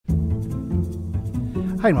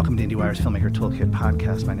Hi, and welcome to IndieWire's Filmmaker Toolkit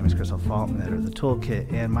podcast. My name is Chris O'Falton, editor of the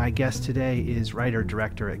Toolkit, and my guest today is writer,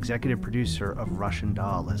 director, executive producer of Russian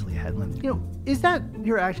Doll, Leslie Headland. You know, is that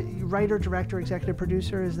your writer, director, executive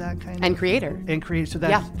producer? Is that kind of... And creator. And creator. So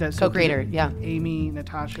that's co-creator, yeah. Amy,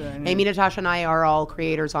 Natasha. Amy, Natasha, and I are all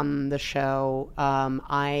creators on the show.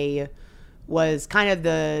 I was kind of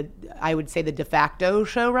the de facto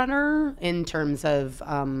showrunner in terms of,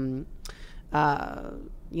 kind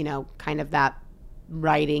of that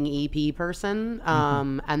writing EP person,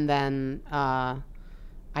 and then I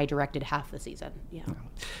directed half the season. Yeah.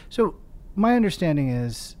 So my understanding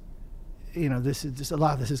is, a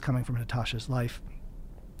lot of this is coming from Natasha's life,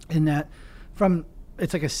 in that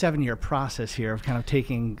it's like a 7-year process here of kind of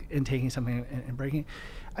taking something and breaking.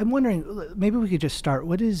 I'm wondering, maybe we could just start.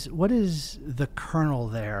 What is the kernel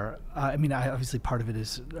there? Obviously part of it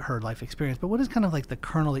is her life experience, but what is kind of like the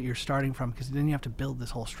kernel that you're starting from? Because then you have to build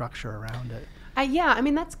this whole structure around it.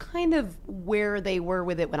 That's kind of where they were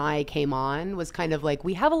with it when I came on, was kind of like,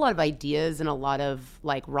 we have a lot of ideas and a lot of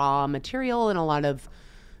like raw material and a lot of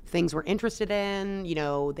things we're interested in. You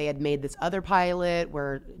know, they had made this other pilot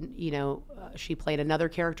where, she played another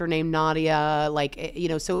character named Nadia,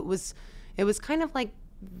 so it was kind of like,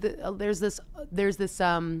 there's this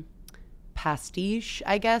pastiche,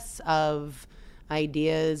 I guess, of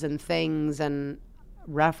ideas and things and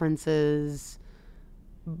references.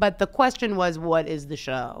 But the question was, what is the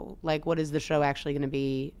show? Like, what is the show actually going to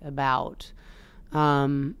be about?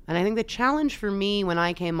 And I think the challenge for me when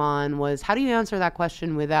I came on was, how do you answer that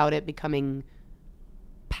question without it becoming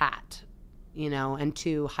pat, and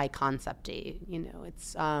too high concept-y?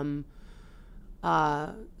 It's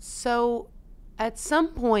so at some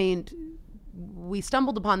point we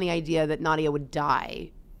stumbled upon the idea that Nadia would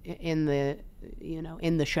die in the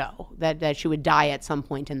show, that she would die at some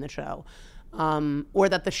point in the show. Or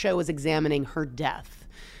that the show was examining her death.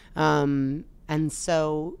 And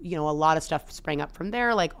so, a lot of stuff sprang up from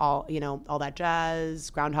there, like all that jazz,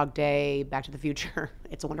 Groundhog Day, Back to the Future,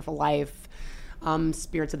 It's a Wonderful Life,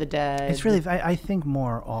 Spirits of the Dead. It's really, I think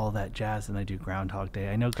more all that jazz than I do Groundhog Day.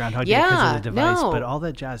 I know Groundhog Day because of the device, but all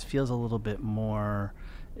that jazz feels a little bit more...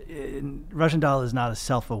 Russian Doll is not as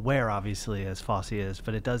self-aware, obviously, as Fosse is,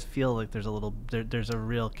 but it does feel like there's a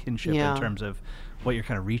real kinship in terms of what you're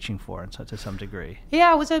kind of reaching for, and so to some degree.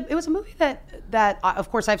 Yeah, it was a movie that of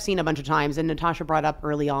course I've seen a bunch of times, and Natasha brought up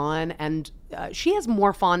early on, and she has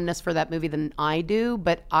more fondness for that movie than I do,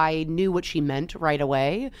 but I knew what she meant right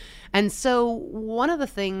away, and so one of the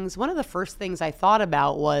first things I thought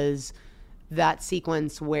about was that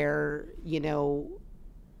sequence where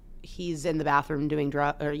he's in the bathroom doing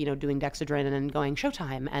doing Dexedrine and then going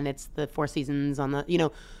Showtime, and it's the Four Seasons on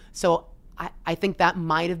the so I think that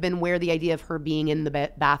might have been where the idea of her being in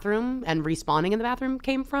the bathroom and respawning in the bathroom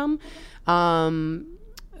came from.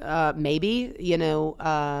 Maybe,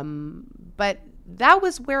 but that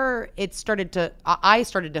was where I started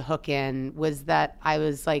to hook in, was that I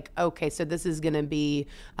was like, okay, so this is going to be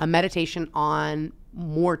a meditation on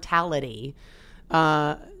mortality,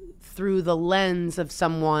 through the lens of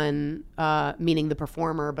someone, meaning the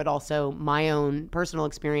performer, but also my own personal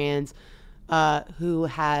experience, who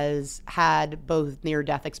has had both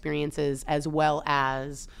near-death experiences as well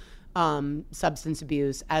as substance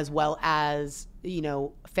abuse, as well as,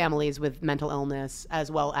 families with mental illness, as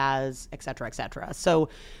well as et cetera, et cetera. So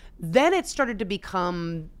then it started to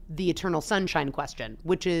become the eternal sunshine question,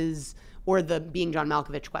 or the being John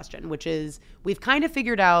Malkovich question, which is, we've kind of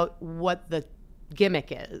figured out what the gimmick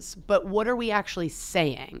is, but what are we actually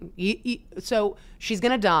saying? So she's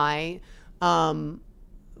going to die,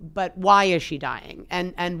 but why is she dying?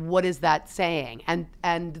 And what is that saying?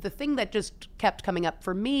 And the thing that just kept coming up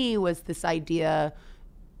for me was this idea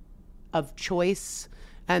of choice,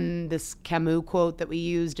 and this Camus quote that we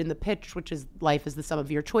used in the pitch, which is, life is the sum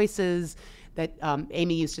of your choices, that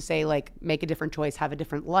Amy used to say, like, make a different choice, have a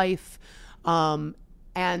different life. And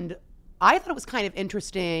I thought it was kind of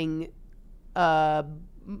interesting,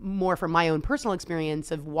 more from my own personal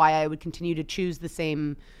experience, of why I would continue to choose the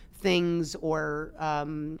same things or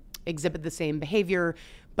exhibit the same behavior,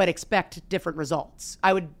 but expect different results.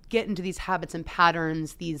 I would get into these habits and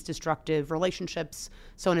patterns, these destructive relationships,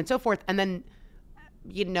 so on and so forth, and then,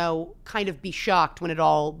 kind of be shocked when it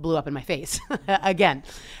all blew up in my face again.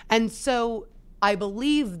 And so I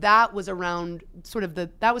believe that was around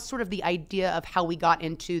that was sort of the idea of how we got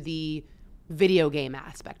into the video game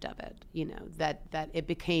aspect of it, that it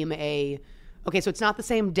became okay, so it's not the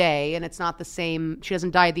same day, and it's not the same, she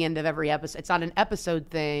doesn't die at the end of every episode. It's not an episode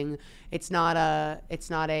thing. It's not a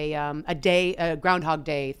Groundhog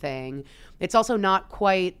Day thing. It's also not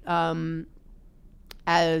quite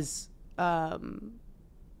as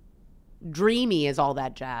dreamy as all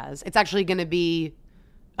that jazz. It's actually going to be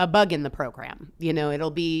a bug in the program. It'll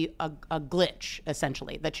be a glitch,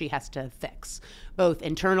 essentially, that she has to fix, both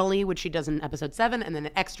internally, which she does in episode 7, and then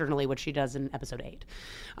externally, which she does in episode 8.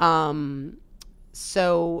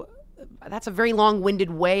 So that's a very long-winded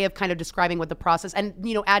way of kind of describing what the process, and,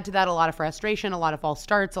 add to that a lot of frustration, a lot of false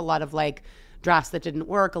starts, a lot of drafts that didn't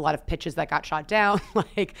work, a lot of pitches that got shot down,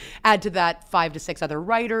 add to that 5 to 6 other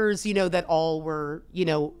writers, that all were,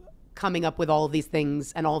 coming up with all of these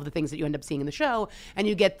things and all of the things that you end up seeing in the show. And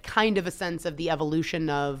you get kind of a sense of the evolution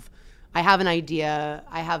of, I have an idea,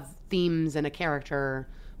 I have themes and a character,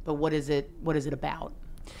 but what is it about?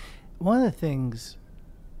 One of the things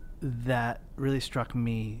that really struck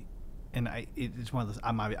me, and it's one of those,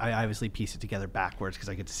 I obviously piece it together backwards because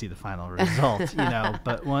I get to see the final result,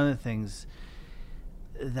 but one of the things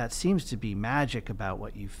that seems to be magic about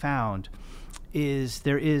what you found is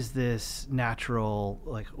there is this natural,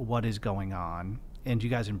 what is going on, and you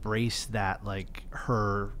guys embrace that,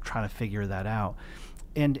 her trying to figure that out.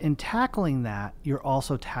 And in tackling that, you're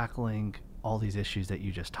also tackling all these issues that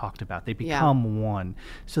you just talked about. They become one.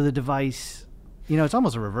 So the device, it's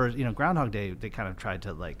almost a reverse. Groundhog Day, they kind of tried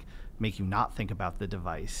to make you not think about the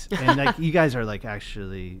device, and you guys are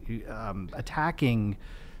actually attacking.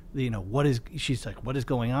 What is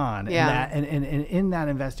going on? Yeah. And in that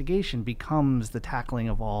investigation becomes the tackling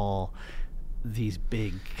of all these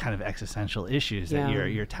big kind of existential issues that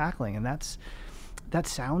you're tackling. And that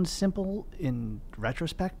sounds simple in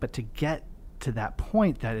retrospect, but to get to that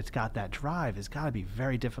point that it's got that drive has got to be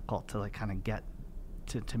very difficult to kind of get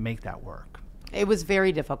to make that work. It was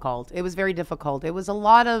very difficult. It was a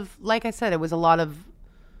lot of, like I said, it was a lot of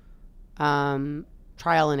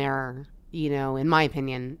trial and error. In my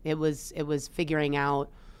opinion, it was figuring out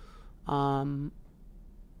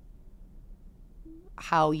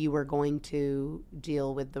how you were going to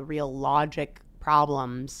deal with the real logic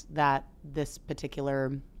problems that this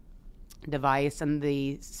particular device and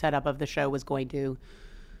the setup of the show was going to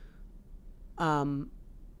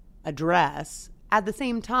address. At the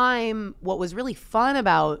same time, what was really fun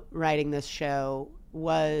about writing this show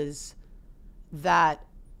was that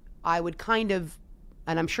I would kind of,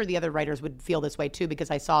 and I'm sure the other writers would feel this way too,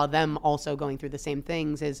 because I saw them also going through the same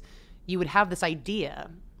things, is you would have this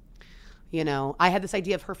idea, I had this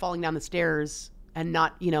idea of her falling down the stairs and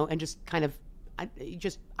not, and just kind of,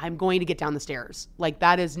 I'm going to get down the stairs.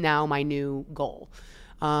 That is now my new goal.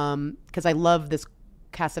 Because I love this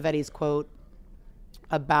Cassavetes quote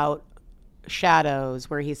about shadows,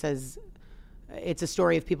 where he says, it's a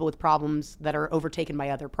story of people with problems that are overtaken by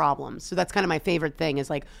other problems. So that's kind of my favorite thing, is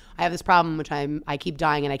I have this problem which I keep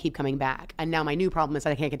dying and I keep coming back, and now my new problem is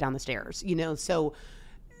that I can't get down the stairs. So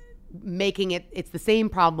making it's the same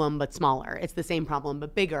problem but smaller. It's the same problem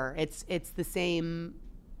but bigger. It's the same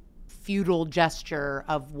futile gesture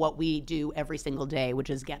of what we do every single day, which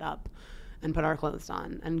is get up and put our clothes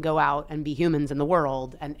on and go out and be humans in the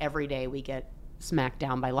world. And every day we get smacked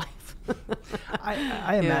down by life.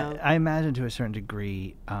 I imagine to a certain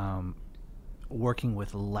degree, working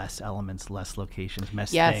with less elements, less locations,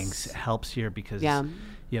 things helps here, because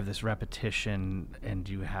you have this repetition and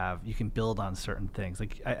you can build on certain things.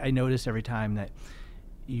 I noticed every time that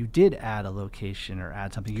you did add a location or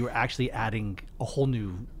add something, you were actually adding a whole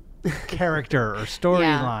new character or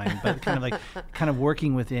storyline, but kind of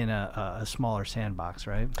working within a smaller sandbox,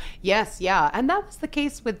 right? Yes, yeah, and that was the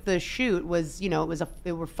case with the shoot. Was it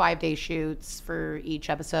were 5-day shoots for each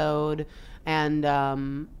episode, and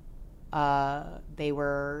they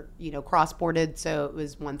were cross-boarded, so it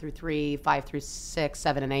was 1 through 3, 5 through 6,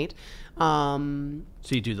 7 and 8.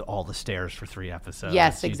 So you do all the stairs for 3 episodes.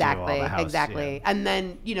 Yes, exactly, Yeah. And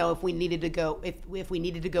then if we needed to go, if we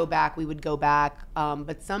needed to go back, we would go back.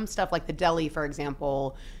 But some stuff like the deli, for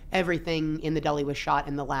example, everything in the deli was shot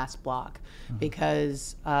in the last block,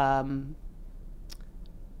 because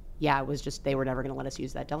it was just, they were never going to let us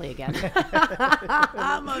use that deli again.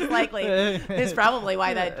 Most likely. It's probably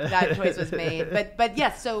why that choice was made. But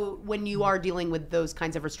yes, so when you are dealing with those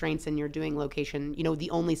kinds of restraints and you're doing location,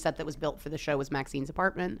 the only set that was built for the show was Maxine's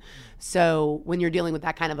apartment. So when you're dealing with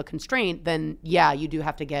that kind of a constraint, then you do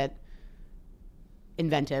have to get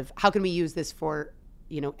inventive. How can we use this for,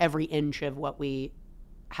 every inch of what we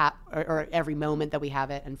have, or every moment that we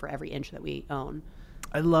have it, and for every inch that we own?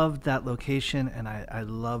 I loved that location, and I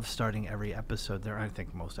love starting every episode there. I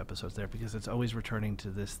think most episodes there, because it's always returning to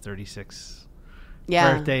this 36th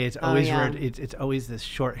birthday. It's always it's always this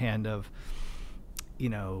shorthand of,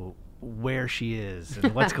 where she is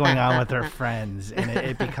and what's going on with her friends, and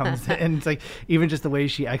it becomes, and it's even just the way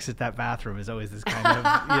she exits that bathroom is always this kind of,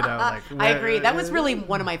 I agree. That was really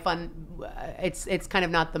one of my it's kind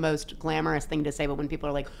of not the most glamorous thing to say, but when people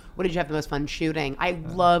are like, what did you have the most fun shooting? I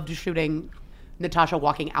loved shooting Natasha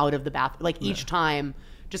walking out of the bathroom, like each time,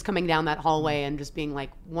 just coming down that hallway and just being like,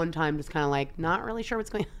 one time just kind of like not really sure what's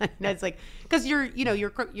going on. It's like, because you're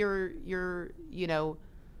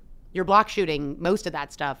block shooting most of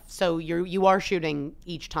that stuff, so you are shooting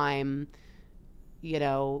each time,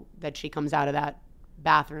 that she comes out of that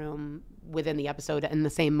bathroom within the episode in the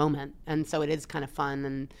same moment, and so it is kind of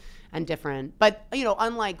fun and different. But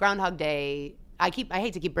unlike Groundhog Day, I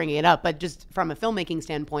hate to keep bringing it up, but just from a filmmaking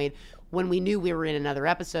standpoint, when we knew we were in another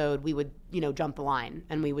episode, we would jump the line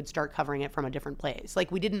and we would start covering it from a different place.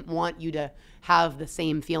 Like, we didn't want you to have the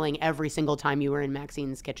same feeling every single time you were in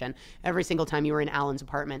Maxine's kitchen, every single time you were in Alan's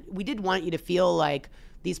apartment. We did want you to feel like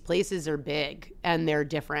these places are big and they're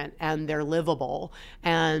different and they're livable,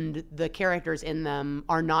 and the characters in them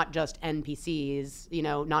are not just NPCs,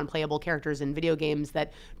 non-playable characters in video games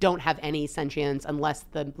that don't have any sentience unless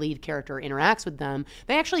the lead character interacts with them.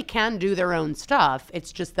 They actually can do their own stuff.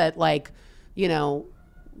 It's just that, like,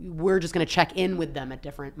 we're just going to check in with them at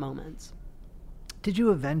different moments. Did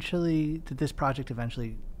this project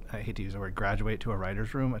eventually, I hate to use the word, graduate to a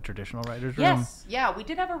writer's room, a traditional writer's room? Yes. Yeah, we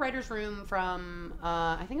did have a writer's room from,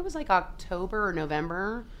 I think it was like October or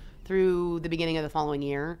November through the beginning of the following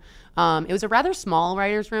year. It was a rather small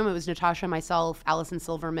writer's room. It was Natasha, myself, Allison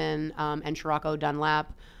Silverman, and Shirako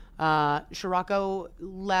Dunlap. Shirako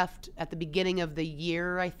left at the beginning of the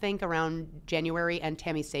year, I think, around January, and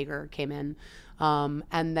Tammy Sager came in.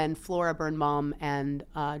 And then Flora Birnbaum and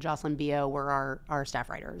Jocelyn Bio were our staff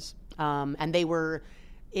writers. And they were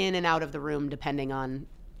in and out of the room depending on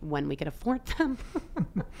when we could afford them.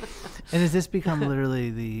 And has this become literally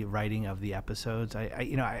the writing of the episodes?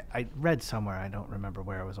 I read somewhere, I don't remember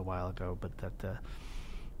where, it was a while ago, but that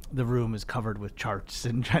the room is covered with charts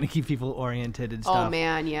and trying to keep people oriented and stuff. Oh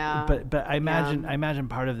man, yeah. But I imagine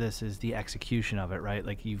part of this is the execution of it, right?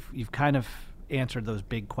 Like, you've kind of answered those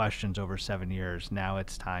big questions over 7 years. Now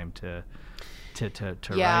it's time to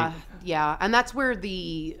write. Yeah, and that's where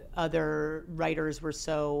the other writers were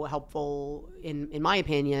so helpful, in my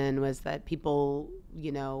opinion, was that people,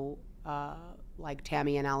 like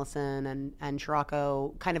Tammy and Allison and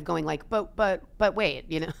Shirako kind of going like, but wait,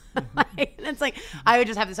 it's like, I would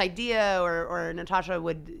just have this idea, or Natasha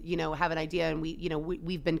would, have an idea, and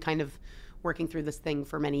we've been kind of working through this thing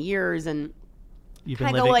for many years, and You've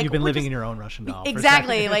been living in your own Russian doll.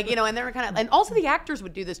 Exactly. Like, and they were kind of, and also the actors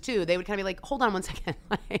would do this too. They would kind of be like, hold on one second.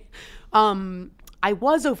 I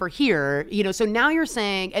was over here, so now you're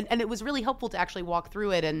saying, and it was really helpful to actually walk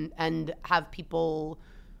through it and have people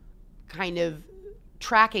kind of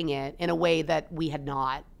tracking it in a way that we had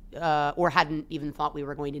not, or hadn't even thought we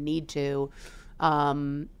were going to need to.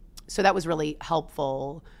 So that was really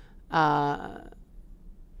helpful.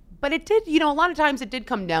 But it did, a lot of times it did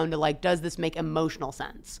come down to, like, does this make emotional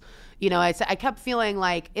sense? I kept feeling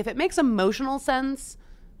like, if it makes emotional sense,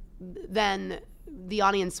 then the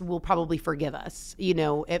audience will probably forgive us.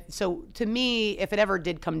 So to me, if it ever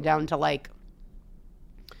did come down to, like,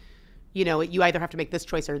 you either have to make this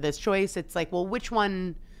choice or this choice, it's like, well, which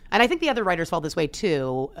one? And I think the other writers felt this way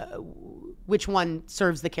too. Which one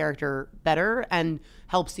serves the character better and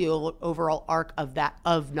helps the overall arc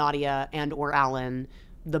of Nadia and or Alan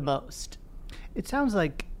the most? It sounds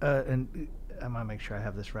like, and I want to make sure I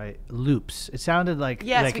have this right, loops. It sounded like,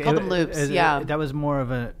 yes, we call them loops. Yeah, that was more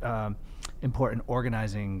of an important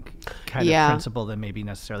organizing kind of principle than maybe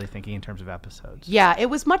necessarily thinking in terms of episodes. Yeah,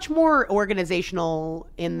 it was much more organizational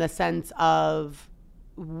in the sense of,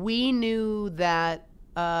 we knew that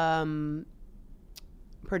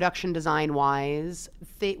production design wise,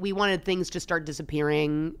 we wanted things to start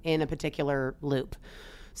disappearing in a particular loop.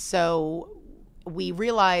 So we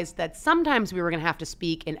realized that sometimes we were going to have to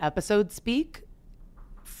speak in episode speak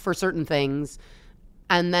for certain things.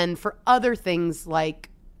 And then for other things like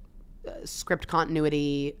script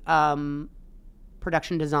continuity,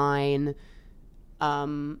 production design,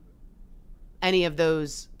 any of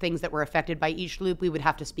those things that were affected by each loop, we would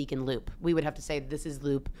have to speak in loop. We would have to say, this is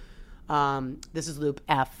loop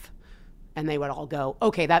F. And they would all go,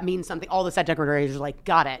 okay, that means something. All the set decorators are like,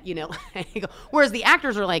 got it, Whereas the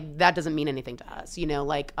actors are like, that doesn't mean anything to us,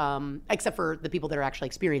 except for the people that are actually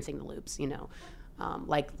experiencing the loops,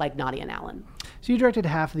 like Nadia and Alan. So you directed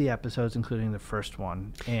half of the episodes, including the first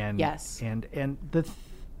one, and yes, and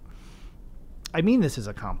I mean this is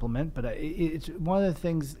a compliment, but it's one of the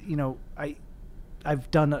things, I've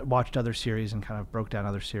watched other series and kind of broke down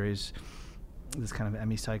other series, this kind of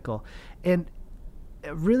Emmy cycle, and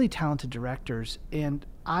really talented directors, and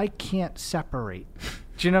I can't separate.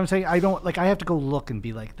 Do you know what I'm saying? I don't like. I have to go look and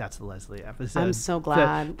be like, "That's the Leslie episode." I'm so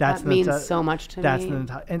glad. That means so much to me.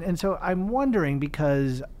 And so I'm wondering,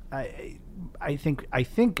 because I think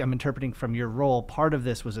I'm interpreting from your role, part of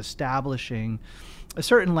this was establishing a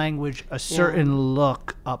certain language, a certain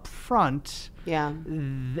look up front. Yeah.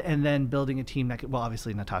 And then building a team that could, well,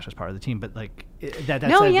 obviously Natasha's part of the team, but like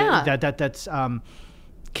that's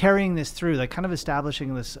carrying this through, like kind of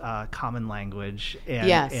establishing this common language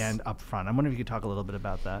and up front. I'm wondering if you could talk a little bit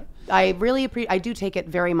about that. I really I do take it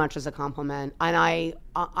very much as a compliment, and I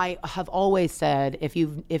have always said, if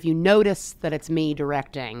you notice that it's me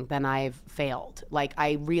directing, then I've failed. Like,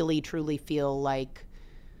 I really truly feel like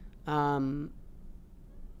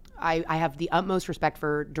I have the utmost respect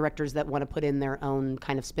for directors that want to put in their own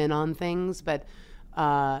kind of spin on things, but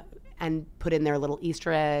and put in their little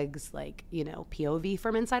Easter eggs, like, you know, POV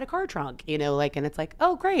from inside a car trunk, you know, like, and it's like,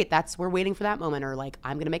 oh, great, we're waiting for that moment, or like,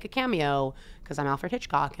 I'm going to make a cameo because I'm Alfred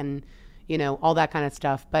Hitchcock, and, you know, all that kind of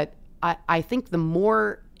stuff. But I think the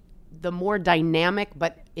more dynamic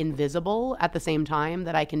but invisible at the same time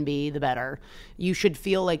that I can be, the better. You should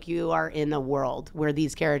feel like you are in a world where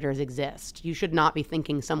these characters exist. You should not be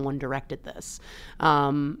thinking someone directed this.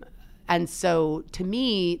 And so to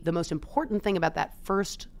me, the most important thing about that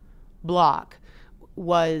first block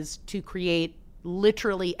was to create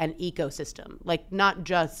literally an ecosystem, like not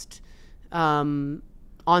just on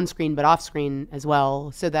screen, but off screen as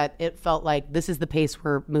well, so that it felt like this is the pace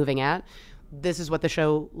we're moving at. This is what the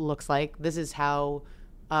show looks like. This is how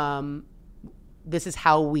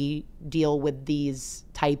we deal with these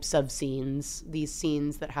types of scenes, these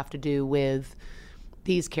scenes that have to do with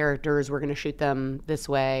these characters. We're going to shoot them this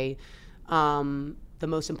way. The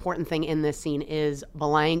most important thing in this scene is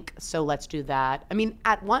blank, so let's do that. I mean,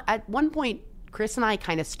 at one point, Chris and I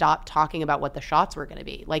kind of stopped talking about what the shots were going to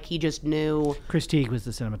be. Like, he just knew. Chris Teague was the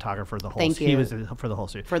cinematographer of the whole. Thank you. He was for the whole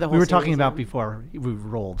series. For the whole. We were talking about before we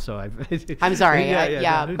rolled, so I'm sorry.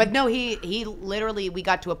 Yeah. But no, he literally. We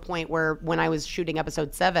got to a point where when I was shooting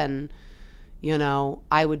episode 7, you know,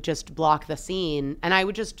 I would just block the scene, and I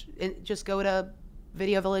would just go to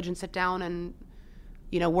Video Village and sit down and,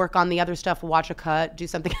 you know, work on the other stuff, watch a cut, do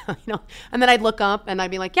something, you know, and then I'd look up and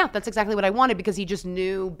I'd be like, yeah, that's exactly what I wanted, because he just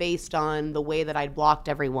knew, based on the way that I'd blocked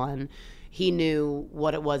everyone, he knew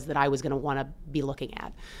what it was that I was going to want to be looking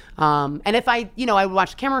at. And if I would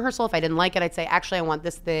watch the camera rehearsal, if I didn't like it, I'd say, actually, I want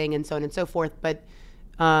this thing, and so on and so forth. But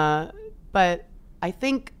I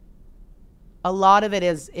think a lot of it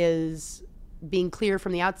is being clear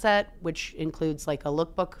from the outset, which includes like a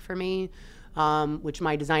lookbook for me. Which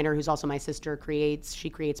my designer, who's also my sister, creates. She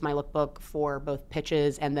creates my lookbook for both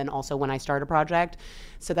pitches and then also when I start a project,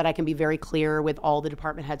 so that I can be very clear with all the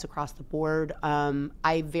department heads across the board.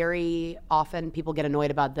 I very often, people get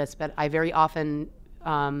annoyed about this, but I very often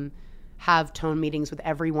have tone meetings with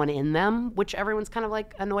everyone in them, which everyone's kind of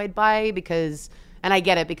like annoyed by, because, and I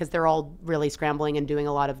get it, because they're all really scrambling and doing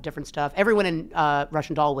a lot of different stuff. Everyone in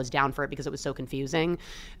Russian Doll was down for it because it was so confusing.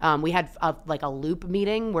 We had a loop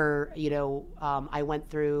meeting where, you know, I went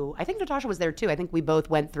through, I think Natasha was there too. I think we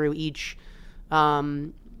both went through each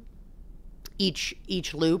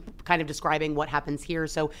loop, kind of describing what happens here.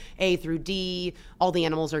 So A through D, all the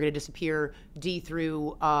animals are going to disappear. D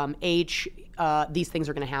through H, these things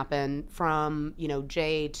are going to happen. From, you know,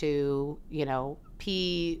 J to, you know,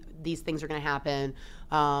 P, these things are going to happen.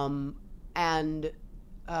 And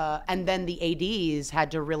then the ADs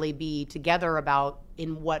had to really be together about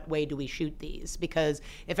in what way do we shoot these, because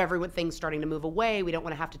if everything's starting to move away, we don't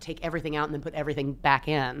want to have to take everything out and then put everything back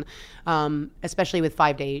in, especially with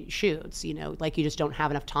 5-day shoots. You know, like, you just don't have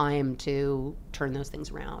enough time to turn those things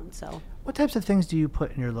around. So what types of things do you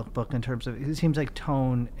put in your lookbook in terms of, it seems like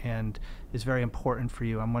tone and is very important for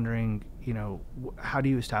you. I'm wondering, you know, how do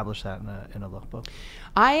you establish that in a lookbook?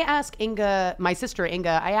 I ask Inga, my sister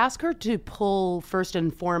Inga, I ask her to pull first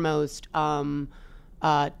and foremost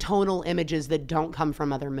tonal images that don't come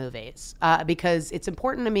from other movies, because it's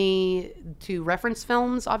important to me to reference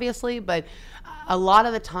films, obviously, but a lot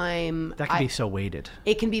of the time that can be so weighted.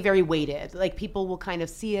 It can be very weighted. Like, people will kind of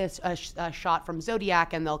see a shot from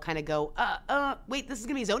Zodiac and they'll kind of go, wait, this is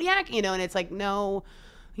gonna be Zodiac, you know, and it's like, no,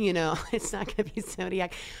 you know, it's not gonna be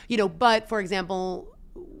Zodiac, you know. But for example,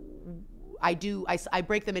 I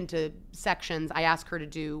break them into sections. I ask her to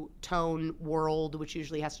do tone, world, which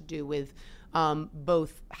usually has to do with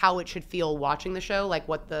both how it should feel watching the show, like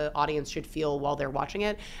what the audience should feel while they're watching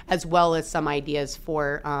it, as well as some ideas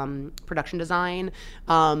for production design.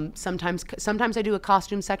 Sometimes I do a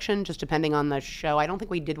costume section, just depending on the show. I don't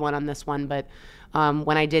think we did one on this one, but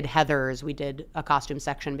when I did Heathers, we did a costume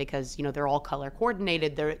section because, you know, they're all color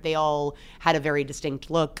coordinated. They all had a very distinct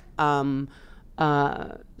look.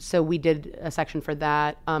 So we did a section for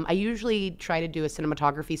that. I usually try to do a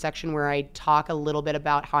cinematography section where I talk a little bit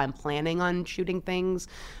about how I'm planning on shooting things.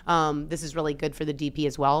 This is really good for the DP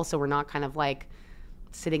as well. So we're not kind of like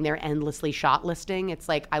sitting there endlessly shot listing. It's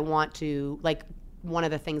like, I want to, like, one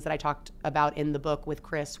of the things that I talked about in the book with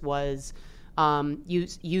Chris was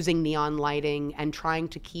using neon lighting and trying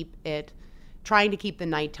to keep the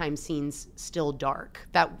nighttime scenes still dark.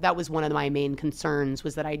 That was one of my main concerns,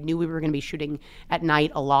 was that I knew we were going to be shooting at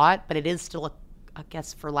night a lot, but it is still, I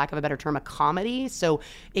guess, for lack of a better term, a comedy. So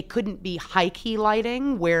it couldn't be high key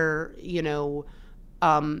lighting where, you know,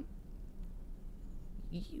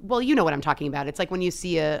 well, you know what I'm talking about. It's like when you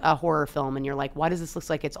see a horror film and you're like, why does this look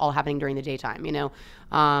like it's all happening during the daytime? You know,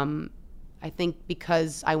 I think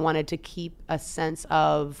because I wanted to keep a sense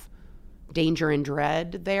of danger and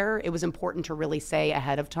dread there, it was important to really say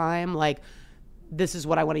ahead of time, like, this is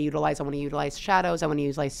what I want to utilize. I want to utilize shadows. I want to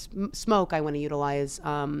utilize smoke. I want to utilize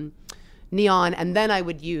neon. And then I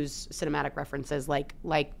would use cinematic references like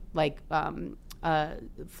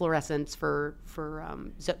fluorescence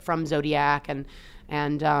from Zodiac and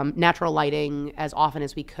natural lighting as often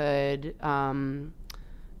as we could.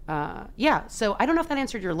 Yeah, so I don't know if that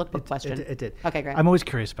answered your lookbook question. It did. Okay, great. I'm always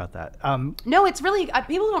curious about that. No, it's really,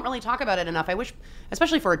 people don't really talk about it enough. I wish,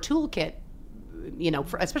 especially for a toolkit, you know,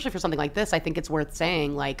 especially for something like this, I think it's worth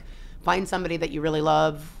saying, like, find somebody that you really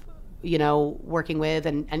love, you know, working with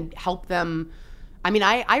and help them. I mean,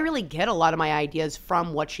 I really get a lot of my ideas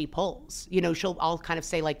from what she pulls. You know, I'll kind of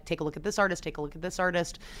say, like, take a look at this artist, take a look at this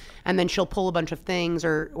artist. And then she'll pull a bunch of things,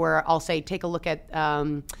 or I'll say, take a look at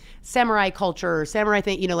samurai culture, samurai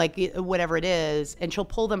thing, you know, like whatever it is. And she'll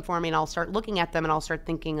pull them for me and I'll start looking at them and I'll start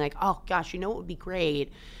thinking like, oh gosh, you know what would be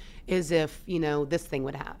great is if, you know, this thing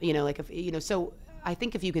would have, you know, like if, you know, so I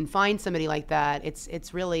think if you can find somebody like that,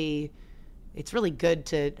 it's really good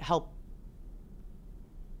to help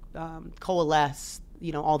coalesce,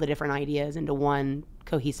 you know, all the different ideas into one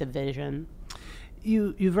cohesive vision.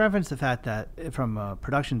 You've referenced the fact that from a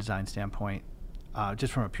production design standpoint,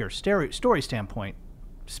 just from a pure story standpoint,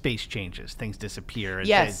 space changes, things disappear.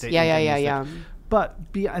 Yes, yeah. But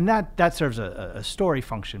and that serves a story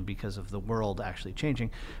function because of the world actually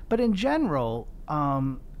changing. But in general,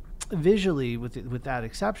 visually, with that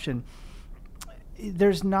exception,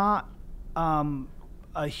 there's not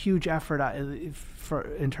a huge effort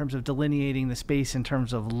in terms of delineating the space, in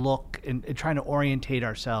terms of look, and trying to orientate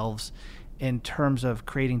ourselves in terms of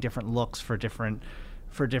creating different looks for different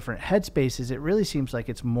headspaces. It really seems like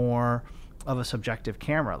it's more of a subjective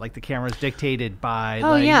camera. Like the camera is dictated by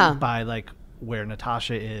by like where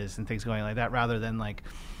Natasha is and things going like that, rather than like,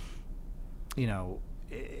 you know,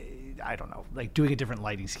 I don't know, like doing a different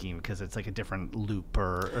lighting scheme because it's like a different loop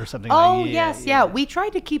or something. Oh, like, yeah. We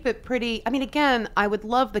tried to keep it pretty. I mean, again, I would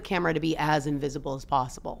love the camera to be as invisible as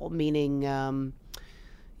possible, meaning,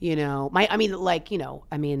 you know,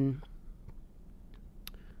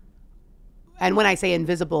 and when I say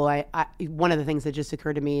invisible, I one of the things that just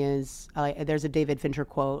occurred to me is there's a David Fincher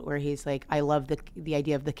quote where he's like, I love the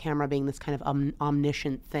idea of the camera being this kind of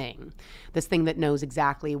omniscient thing, this thing that knows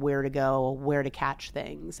exactly where to go, where to catch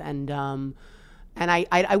things. And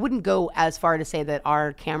I wouldn't go as far to say that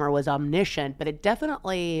our camera was omniscient, but it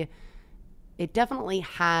definitely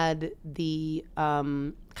had the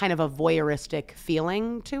kind of a voyeuristic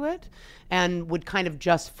feeling to it, and would kind of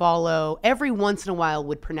just follow. Every once in a while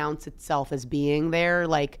would pronounce itself as being there.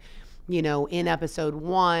 Like, you know, in episode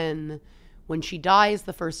 1, when she dies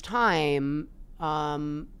the first time,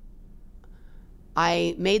 I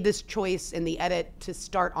made this choice in the edit to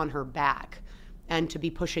start on her back and to be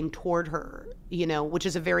pushing toward her, you know, which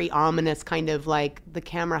is a very ominous kind of, like, the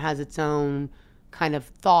camera has its own kind of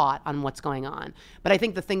thought on what's going on. But I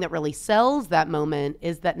think the thing that really sells that moment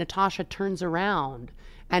is that Natasha turns around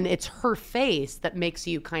and it's her face that makes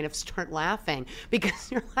you kind of start laughing,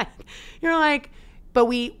 because you're like,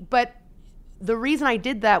 but the reason I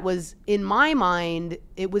did that was, in my mind,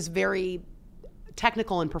 it was very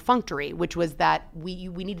technical and perfunctory, which was that we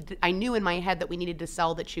needed to, I knew in my head that we needed to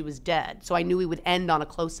sell that she was dead. So I knew we would end on a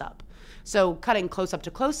close-up. So cutting close up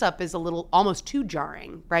to close up is a little almost too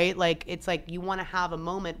jarring, right? Like, it's like you want to have a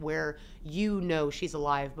moment where you know she's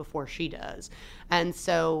alive before she does. And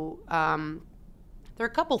so there are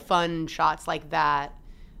a couple fun shots like that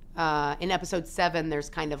in episode 7, there's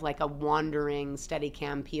kind of like a wandering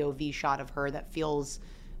Steadicam POV shot of her that feels,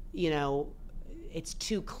 it's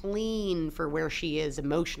too clean for where she is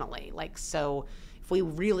emotionally. Like, so if we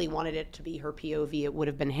really wanted it to be her POV, it would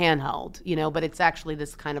have been handheld, but it's actually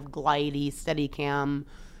this kind of glidey Steadicam,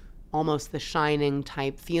 almost The Shining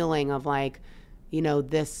type feeling of like,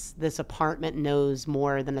 this apartment knows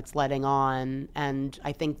more than it's letting on. And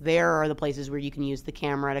I think there are the places where you can use the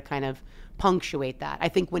camera to kind of punctuate that. I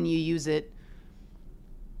think when you use it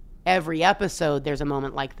every episode, there's a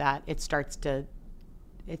moment like that. It starts to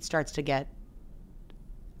get,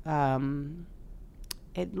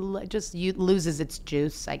 it just loses its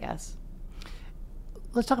juice, I guess.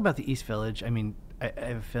 Let's talk about the East Village. I mean, I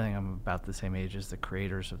have a feeling I'm about the same age as the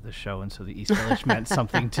creators of the show, and so the East Village meant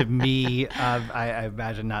something to me. I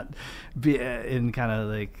imagine not in kind of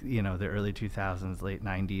like, the early 2000s, late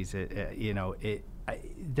 90s.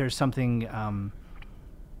 There's something.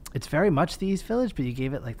 It's very much the East Village, but you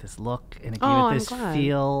gave it like this look, and it gave it this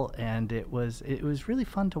feel, and it was really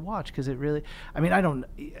fun to watch because it really. I mean,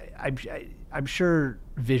 I'm sure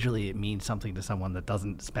visually it means something to someone that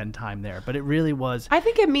doesn't spend time there, but it really was. I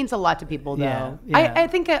think it means a lot to people, though. Yeah. I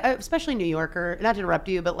think, especially New Yorker. Not to interrupt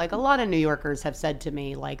you, but like a lot of New Yorkers have said to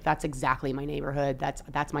me, like, that's exactly my neighborhood.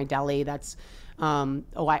 That's my deli. That's.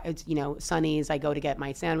 It's, Sonny's, I go to get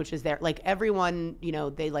my sandwiches there. Like everyone,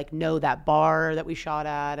 they like know that bar that we shot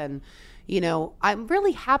at. And, I'm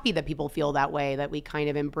really happy that people feel that way, that we kind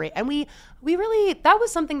of embrace. And we really, that was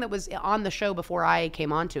something that was on the show before I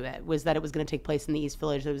came onto it, was that it was going to take place in the East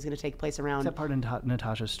Village. That it was going to take place around. Is that part of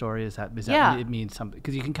Natasha's story? Is that it means something?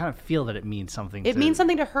 Because you can kind of feel that it means something. It means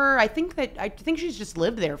something to her. I think she's just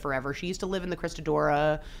lived there forever. She used to live in the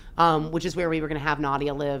Christodora, which is where we were going to have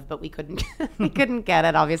Nadia live, but we couldn't get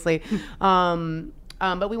it, obviously.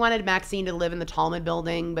 But we wanted Maxine to live in the Talmud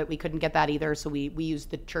building, but we couldn't get that either. So we used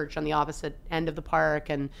the church on the opposite end of the park.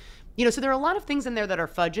 And, so there are a lot of things in there that are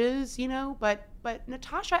fudges, but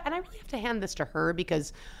Natasha, and I really have to hand this to her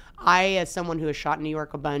because I, as someone who has shot in New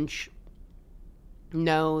York a bunch,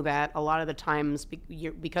 know that a lot of the times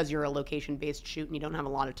because you're a location-based shoot and you don't have a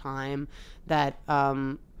lot of time, that,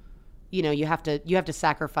 you have to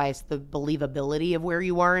sacrifice the believability of where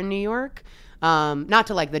you are in New York. Not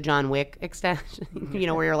to like the John Wick extent,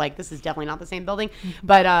 where you're like, this is definitely not the same building,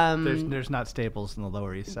 but there's not Staples in the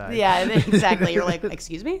Lower East Side. Yeah, exactly. You're like,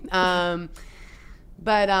 excuse me.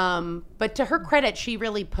 But to her credit, she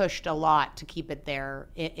really pushed a lot to keep it there.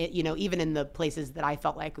 Even in the places that I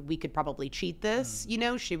felt like we could probably cheat this,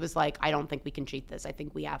 she was like, I don't think we can cheat this. I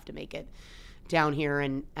think we have to make it down here,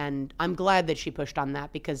 and I'm glad that she pushed on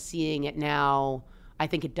that, because seeing it now, I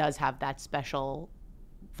think it does have that special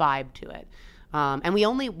vibe to it. And we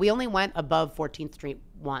only went above 14th Street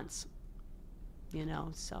once,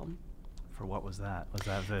 so. For what was that? Was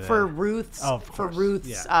that for Ruth's? Oh, for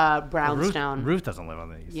Ruth's brownstone. Ruth doesn't live on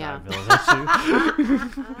the East Side Village.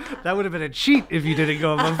 That would have been a cheat if you didn't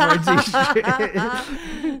go above 14th Street.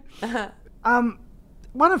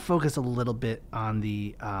 Want to focus a little bit on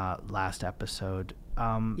the last episode.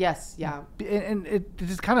 Yes, yeah. And it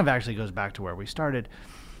just kind of actually goes back to where we started.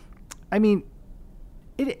 I mean,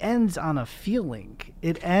 it ends on a feeling.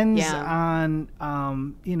 It ends on,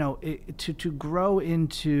 to grow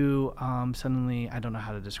into suddenly, I don't know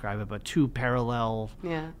how to describe it, but two parallel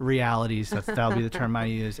realities. That'll be the term I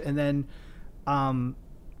use. And then, and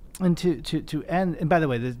to end. And by the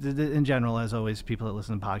way, in general, as always, people that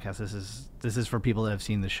listen to podcasts, this is for people that have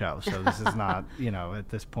seen the show. So this is not, at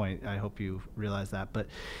this point. I hope you realize that. But,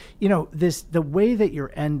 the way that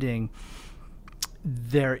you're ending,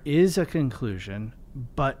 there is a conclusion,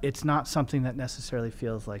 but it's not something that necessarily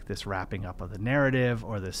feels like this wrapping up of the narrative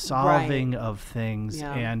or the solving of things.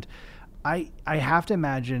 Yeah. And I have to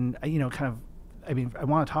imagine, I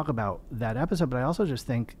want to talk about that episode, but I also just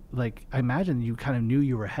think, like, I imagine you kind of knew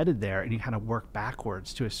you were headed there, and you kind of work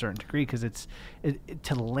backwards to a certain degree, because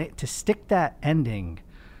to stick that ending.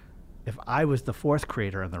 If I was the fourth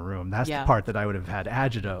creator in the room, that's the part that I would have had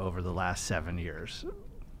agita over the last 7 years.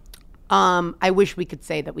 I wish we could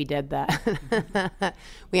say that we did that.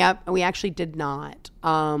 We actually did not.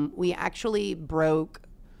 We actually broke,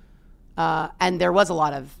 and there was a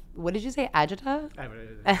lot of, what did you say, agita?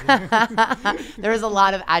 There was a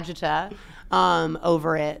lot of agita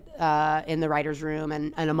over it in the writer's room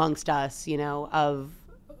and amongst us,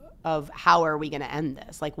 of how are we going to end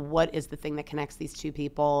this? Like, what is the thing that connects these two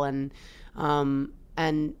people, and how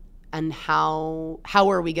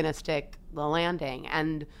are we going to stick the landing?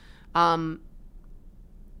 And I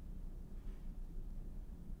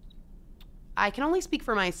can only speak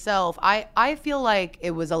for myself. I feel like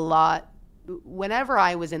it was a lot whenever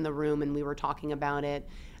I was in the room and we were talking about it,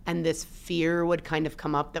 and this fear would kind of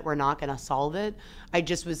come up that we're not going to solve it, I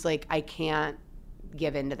just was like, I can't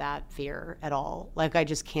give into that fear at all. Like, I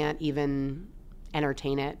just can't even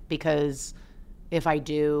entertain it, because if I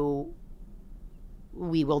do,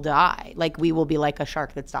 we will die. Like, we will be like a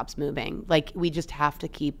shark that stops moving. Like, we just have to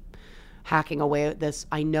keep hacking away at this.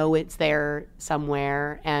 I know it's there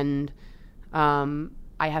somewhere, and I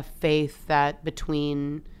have faith that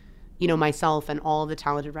between, you know, myself and all of the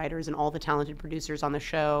talented writers and all the talented producers on the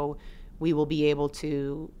show, we will be able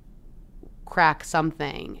to crack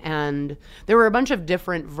something. And there were a bunch of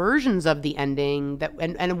different versions of the ending that,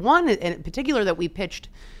 and one in particular that we pitched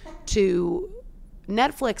to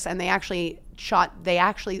Netflix, and they actually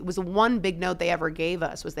it was one big note they ever gave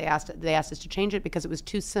us, was they asked us to change it because it was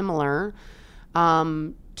too similar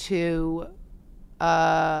to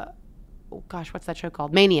oh gosh, what's that show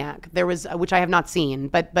called? Maniac. There was, which I have not seen,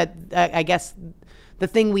 but I guess the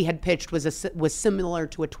thing we had pitched was similar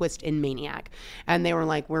to a twist in Maniac, and they were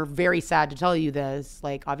like, "We're very sad to tell you this.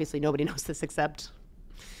 Like, obviously nobody knows this except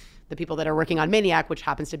the people that are working on Maniac, which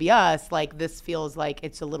happens to be us. Like, this feels like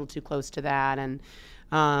it's a little too close to that."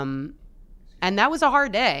 And that was a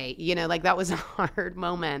hard day, you know, like that was a hard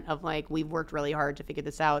moment of like, we've worked really hard to figure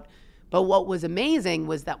this out. But what was amazing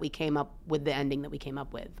was that we came up with the ending that we came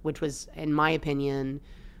up with, which was, in my opinion,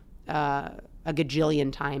 a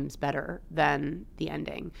gajillion times better than the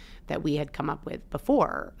ending that we had come up with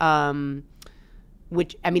before.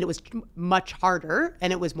 Which, I mean, it was much harder,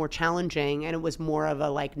 and it was more challenging, and it was more of a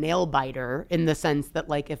like nail biter, in the sense that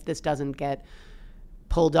like, if this doesn't get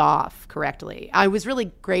pulled off correctly. I was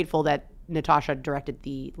really grateful that Natasha directed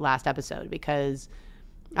the last episode, because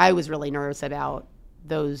I was really nervous about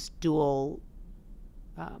those dual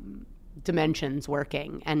dimensions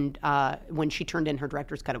working. And when she turned in her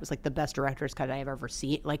director's cut, it was like the best director's cut I've ever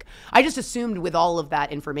seen. Like, I just assumed with all of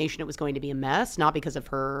that information it was going to be a mess, not because of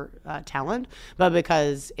her talent, but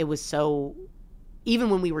because it was so, even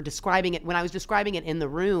when we were describing it, when I was describing it in the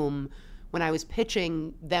room, when I was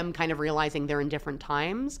pitching them kind of realizing they're in different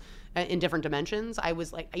times, in different dimensions, I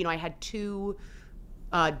was like, you know, I had two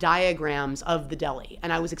diagrams of the deli,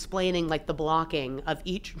 and I was explaining like the blocking of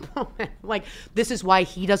each moment. Like, this is why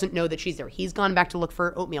he doesn't know that she's there. He's gone back to look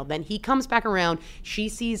for oatmeal. Then he comes back around. She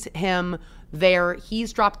sees him there.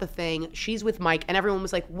 He's dropped the thing. She's with Mike, and everyone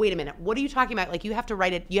was like, "Wait a minute, what are you talking about? Like, you have to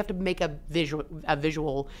write it. You have to make a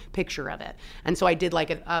visual picture of it." And so I did like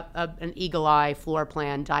an eagle eye floor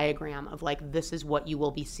plan diagram of like, this is what you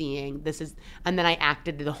will be seeing. This is, and then I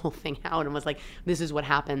acted the whole thing out and was like, this is what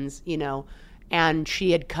happens, you know. And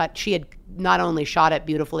she had not only shot it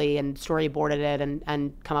beautifully and storyboarded it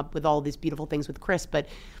and come up with all these beautiful things with Chris, but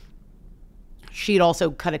she'd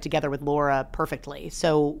also cut it together with Laura perfectly.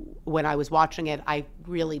 So when I was watching it, I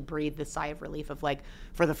really breathed a sigh of relief of like,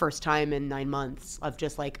 for the first time in 9 months, of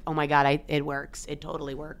just like, oh my God, it works. It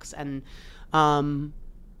totally works. And,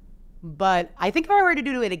 but I think if I were to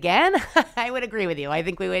do it again, I would agree with you. I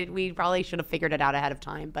think we probably should have figured it out ahead of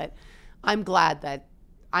time, but I'm glad that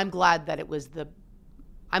it was the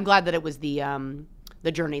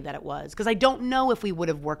journey that it was, because I don't know if we would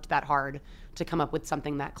have worked that hard to come up with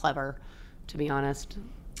something that clever, to be honest.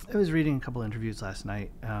 I was reading a couple interviews last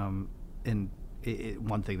night, and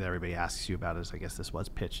one thing that everybody asks you about is, I guess this was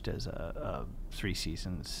pitched as a 3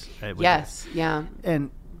 seasons. Yes, yeah.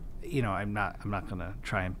 And you know, I'm not going to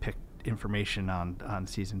try and pick information on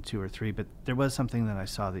season 2 or 3, but there was something that I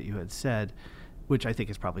saw that you had said, which I think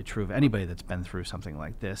is probably true of anybody that's been through something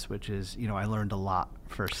like this, which is, you know, I learned a lot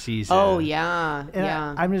first season. Oh, yeah, and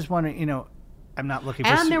yeah. I'm just wondering, you know, I'm not looking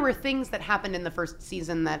for... And there were things that happened in the first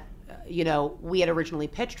season that, you know, we had originally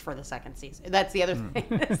pitched for the second season. That's the other thing.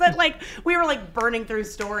 It's that, like, we were, like, burning through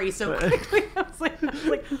stories so quickly. I was like,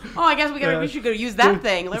 oh, I guess we should go use that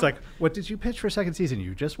thing. It's like, what did you pitch for second season?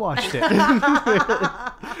 You just watched it.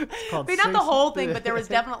 I mean, not the whole thing, but there was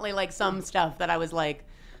definitely, like, some stuff that I was like,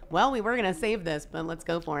 well, we were going to save this, but let's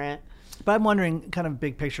go for it. But I'm wondering, kind of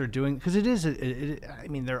big picture, because it is, I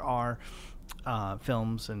mean, there are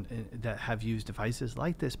films that have used devices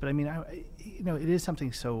like this, but I mean, you know, it is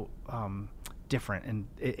something so different, and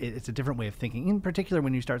it's a different way of thinking. In particular,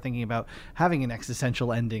 when you start thinking about having an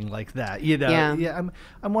existential ending like that, you know. Yeah.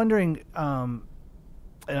 I'm wondering. And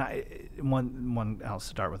I'll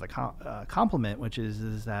start with a compliment, which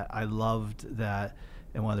is that I loved that.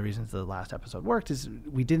 And one of the reasons the last episode worked is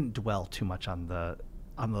we didn't dwell too much on the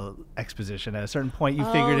exposition. At a certain point, you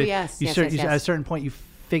figured it. Yes. At a certain point, you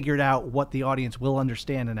figured out what the audience will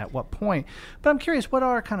understand and at what point. But I'm curious, what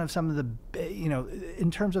are kind of some of the, you know,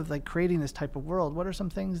 in terms of like creating this type of world, what are some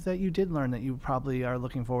things that you did learn that you probably are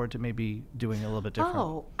looking forward to maybe doing a little bit different?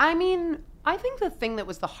 Oh, I mean, I think the thing that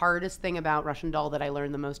was the hardest thing about Russian Doll that I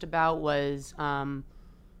learned the most about was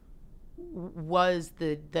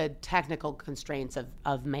the technical constraints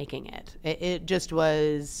of making it. It just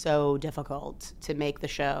was so difficult to make the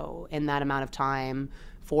show in that amount of time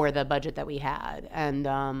for the budget that we had. And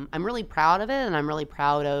I'm really proud of it, and I'm really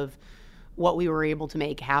proud of what we were able to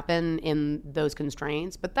make happen in those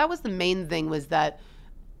constraints. But that was the main thing, was that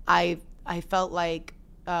I felt like,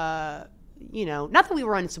 not that we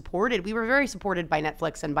were unsupported. We were very supported by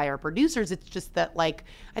Netflix and by our producers. It's just that, like,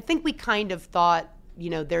 I think we kind of thought,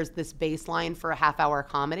 there's this baseline for a half-hour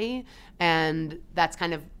comedy, and that's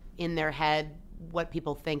kind of in their head what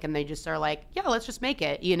people think, and they just are like, yeah, let's just make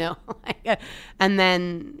it, And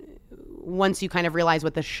then once you kind of realize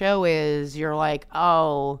what the show is, you're like,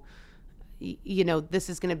 oh, this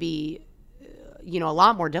is going to be, a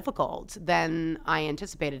lot more difficult than I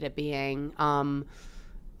anticipated it being.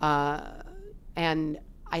 And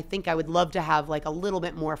I think I would love to have like a little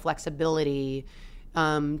bit more flexibility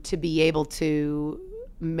to be able to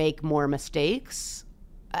make more mistakes.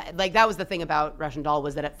 Like that was the thing about Russian Doll,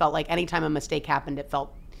 was that it felt like anytime a mistake happened, it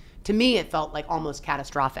felt like almost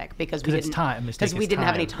catastrophic because we didn't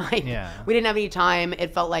have any time. Yeah. We didn't have any time.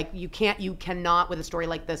 It felt like you cannot with a story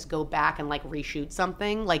like this go back and like reshoot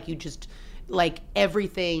something. Like you just, like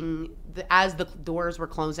everything, as the doors were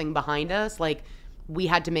closing behind us, like we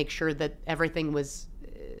had to make sure that everything was,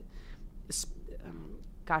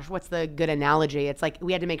 gosh, what's the good analogy? It's like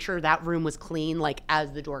we had to make sure that room was clean, like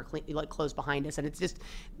as the door closed behind us. And it's just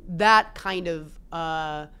that kind of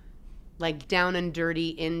like down and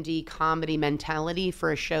dirty indie comedy mentality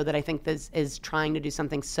for a show that I think is trying to do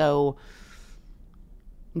something so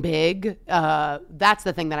big. That's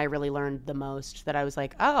the thing that I really learned the most, that I was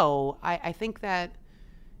like, oh, I think that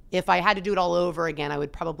if I had to do it all over again, I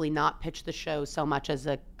would probably not pitch the show so much as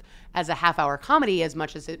a half-hour comedy, as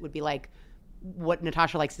much as it would be like what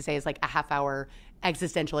Natasha likes to say is like a half-hour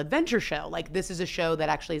existential adventure show. Like this is a show that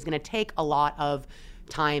actually is going to take a lot of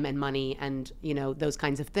time and money and, those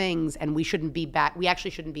kinds of things. And we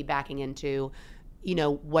actually shouldn't be backing into,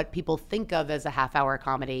 what people think of as a half-hour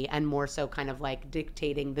comedy, and more so kind of like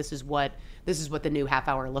dictating this is what the new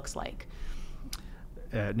half-hour looks like.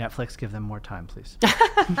 Netflix, give them more time, please.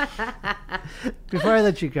 Before I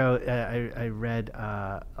let you go, I read,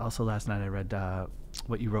 also last night I read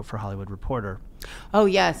what you wrote for Hollywood Reporter. Oh,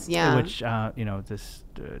 yes, yeah. Which,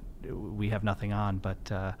 we have nothing on,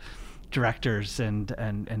 but directors and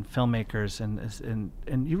filmmakers,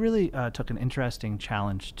 and you really took an interesting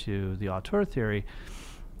challenge to the auteur theory.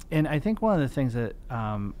 And I think one of the things that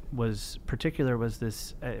was particular was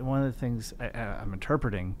this, one of the things I'm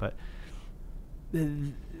interpreting, but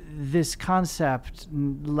this concept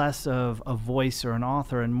less of a voice or an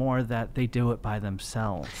author and more that they do it by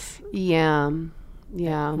themselves. Yeah.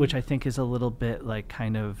 Which I think is a little bit like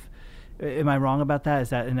kind of, am I wrong about that? Is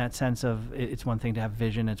that in that sense of it's one thing to have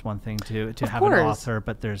vision, it's one thing to have an author,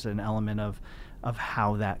 but there's an element of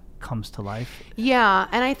how that comes to life? Yeah,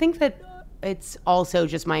 and I think that it's also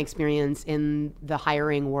just my experience in the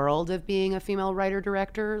hiring world of being a female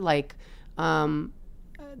writer-director. Like,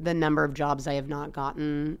 the number of jobs I have not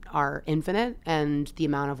gotten are infinite, and the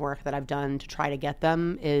amount of work that I've done to try to get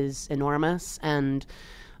them is enormous. And,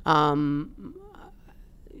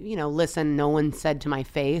 listen, no one said to my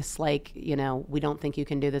face, like, we don't think you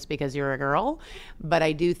can do this because you're a girl. But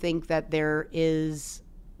I do think that there is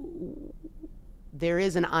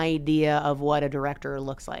an idea of what a director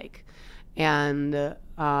looks like. And a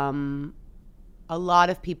lot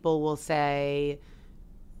of people will say,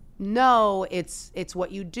 no, it's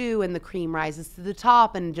what you do, and the cream rises to the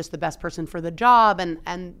top, and just the best person for the job.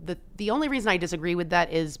 And the only reason I disagree with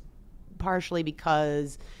that is partially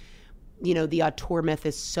because, the auteur myth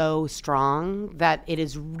is so strong that it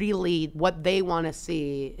is really what they want to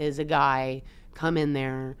see is a guy come in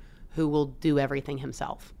there who will do everything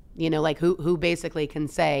himself. Like who basically can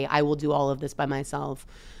say, I will do all of this by myself,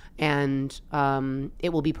 and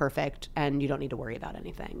it will be perfect, and you don't need to worry about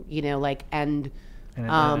anything. And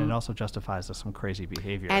it also justifies some crazy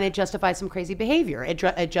behavior. And it justifies some crazy behavior.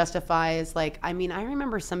 It justifies, like, I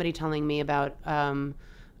remember somebody telling me about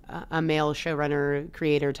a male showrunner,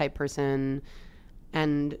 creator type person,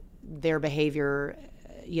 and their behavior,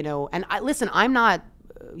 and I'm not,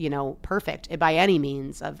 perfect by any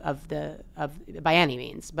means by any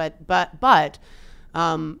means, but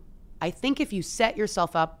I think if you set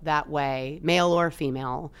yourself up that way, male or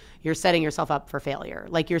female, you're setting yourself up for failure.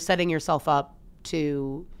 Like you're setting yourself up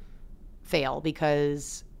to fail,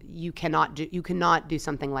 because you cannot do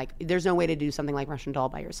something like, there's no way to do something like Russian Doll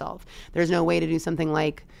by yourself. There's no way to do something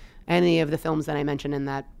like any of the films that I mentioned in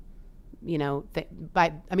that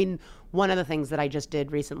one of the things that I just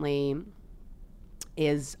did recently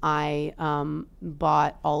is I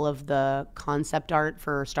bought all of the concept art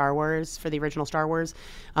for Star Wars, for the original Star Wars,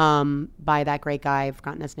 by that great guy. I've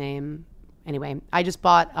forgotten his name. Anyway, I just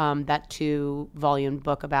bought that 2-volume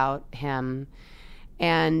book about him,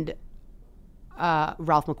 and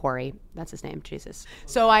Ralph McQuarrie, that's his name, Jesus.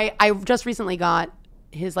 So I just recently got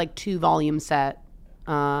his 2-volume set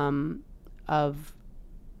of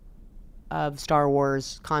Star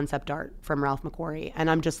Wars concept art from Ralph McQuarrie, and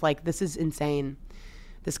I'm just like, this is insane.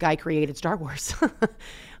 This guy created Star Wars.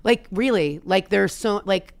 Really, there's so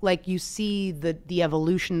you see the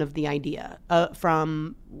evolution of the idea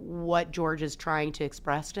from what George is trying to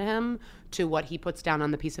express to him to what he puts down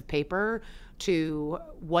on the piece of paper to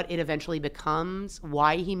what it eventually becomes,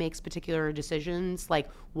 why he makes particular decisions,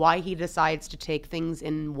 why he decides to take things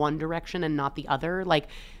in one direction and not the other.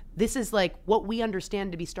 This is what we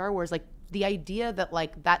understand to be Star Wars. The idea that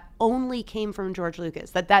that only came from George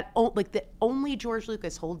Lucas, that only George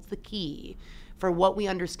Lucas holds the key for what we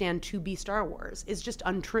understand to be Star Wars is just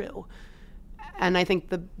untrue. And I think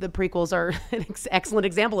the prequels are an excellent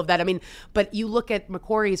example of that. But you look at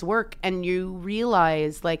McQuarrie's work and you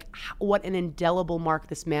realize what an indelible mark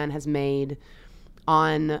this man has made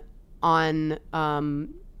on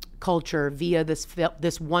culture via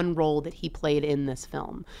this one role that he played in this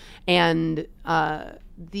film. And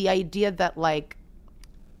the idea that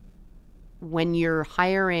when you're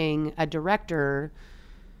hiring a director,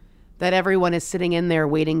 that everyone is sitting in there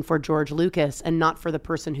waiting for George Lucas and not for the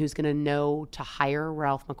person who's going to know to hire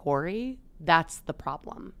Ralph McQuarrie, that's the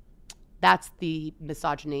problem. That's the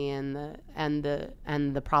misogyny and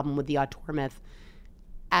the problem with the auteur myth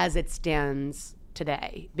as it stands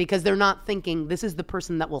today, because they're not thinking this is the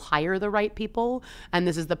person that will hire the right people and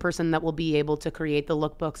this is the person that will be able to create the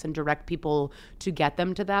lookbooks and direct people to get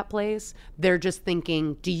them to that place. They're just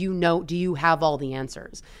thinking, do you have all the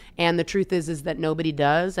answers? And the truth is that nobody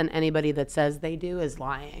does, and anybody that says they do is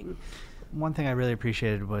lying. One thing I really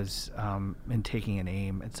appreciated was in taking an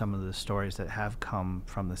aim at some of the stories that have come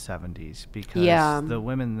from the 70s, because the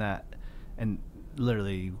women that, and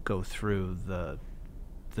literally go through the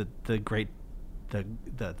great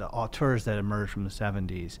the auteurs that emerged from the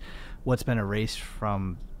 70s, what's been erased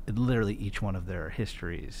from literally each one of their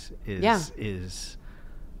histories is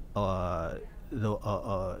a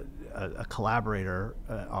collaborator,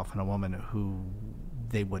 often a woman, who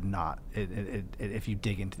they would not, if you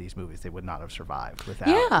dig into these movies, they would not have survived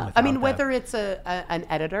without whether it's an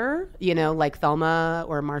editor, like Thelma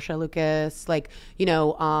or Marcia Lucas, whether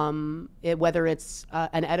it's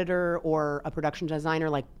an editor or a production designer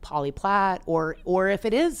like Polly Platt, or if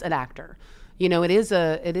it is an actor, it is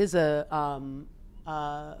a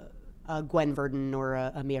Gwen Verdon or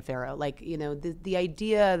a Mia Farrow, the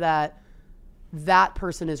idea that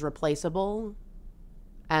person is replaceable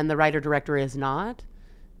and the writer director is not,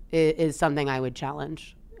 is something I would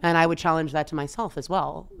challenge. And I would challenge that to myself as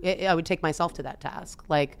well. I would take myself to that task.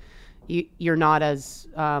 You're not as,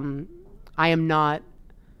 I am not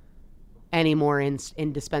any more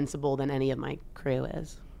indispensable than any of my crew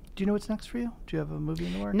is. Do you know what's next for you? Do you have a movie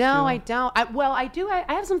in the works? No, I don't. I do. I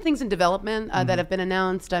have some things in development that have been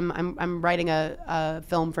announced. I'm writing a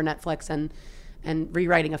film for Netflix and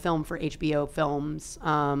rewriting a film for HBO Films.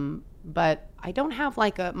 But I don't have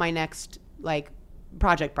my next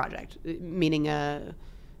project, meaning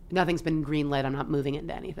nothing's been greenlit. I'm not moving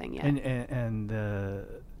into anything yet. And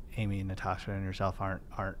Amy, Natasha, and yourself aren't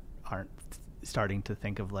starting to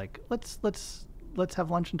think of let's have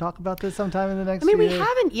lunch and talk about this sometime in the next. We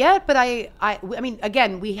haven't yet, but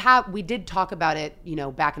again, we did talk about it,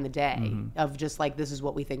 back in the day, of just this is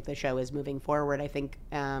what we think the show is moving forward. I think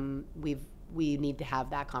we need to have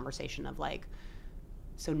that conversation of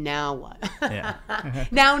so now what? Yeah.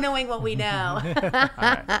 Now knowing what we know. All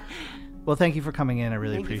right. Well, thank you for coming in. I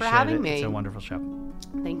really appreciate it. Thank you for having me. It's a wonderful show.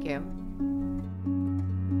 Thank you.